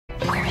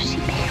She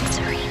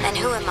Pansori. And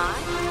who am I?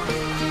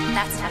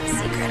 That's not a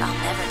secret I'll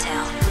never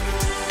tell.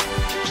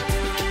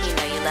 You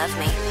know you love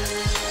me.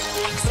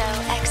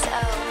 XOXO.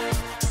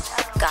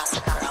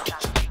 Gossip Girl.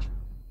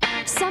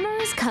 Summer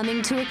is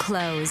coming to a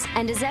close,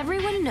 and as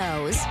everyone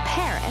knows,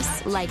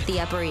 Paris, like the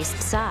Upper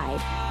East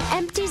Side,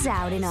 empties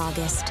out in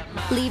August,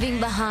 leaving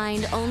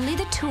behind only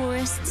the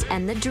tourists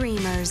and the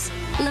dreamers,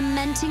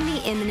 lamenting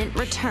the imminent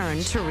return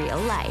to real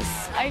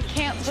life. I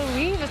can't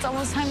believe it's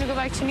almost time to go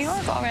back to New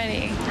York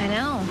already. I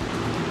know.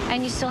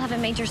 And you still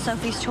haven't made your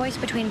Sophie's choice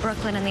between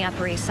Brooklyn and the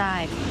Upper East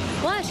Side.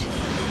 What?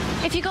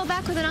 If you go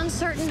back with an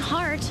uncertain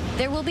heart,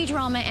 there will be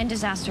drama and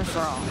disaster for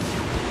all.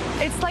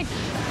 It's like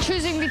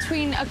choosing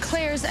between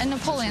eclairs and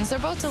Napoleons. They're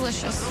both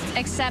delicious.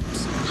 Except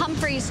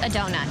Humphrey's a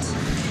donut.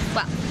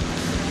 Well,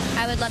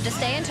 I would love to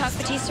stay and talk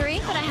patisserie,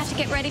 but I have to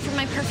get ready for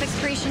my perfect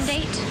Parisian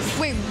date.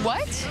 Wait,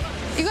 what?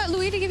 You got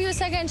Louis to give you a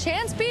second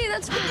chance, B?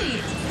 That's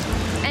great.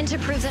 And to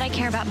prove that I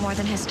care about more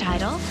than his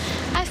title,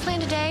 I've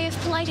planned a day of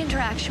polite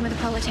interaction with the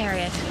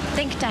proletariat.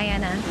 Think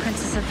Diana,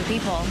 Princess of the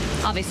People.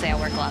 Obviously, I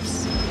wear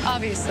gloves.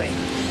 Obviously.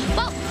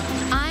 Well,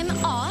 I'm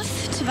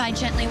off to buy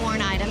gently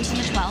worn items on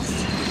the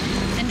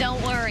 12th. And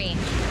don't worry,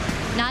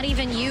 not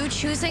even you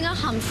choosing a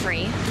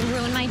Humphrey will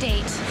ruin my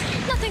date.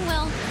 Nothing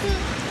will.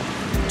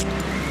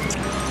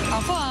 Au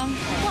revoir.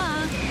 Wow.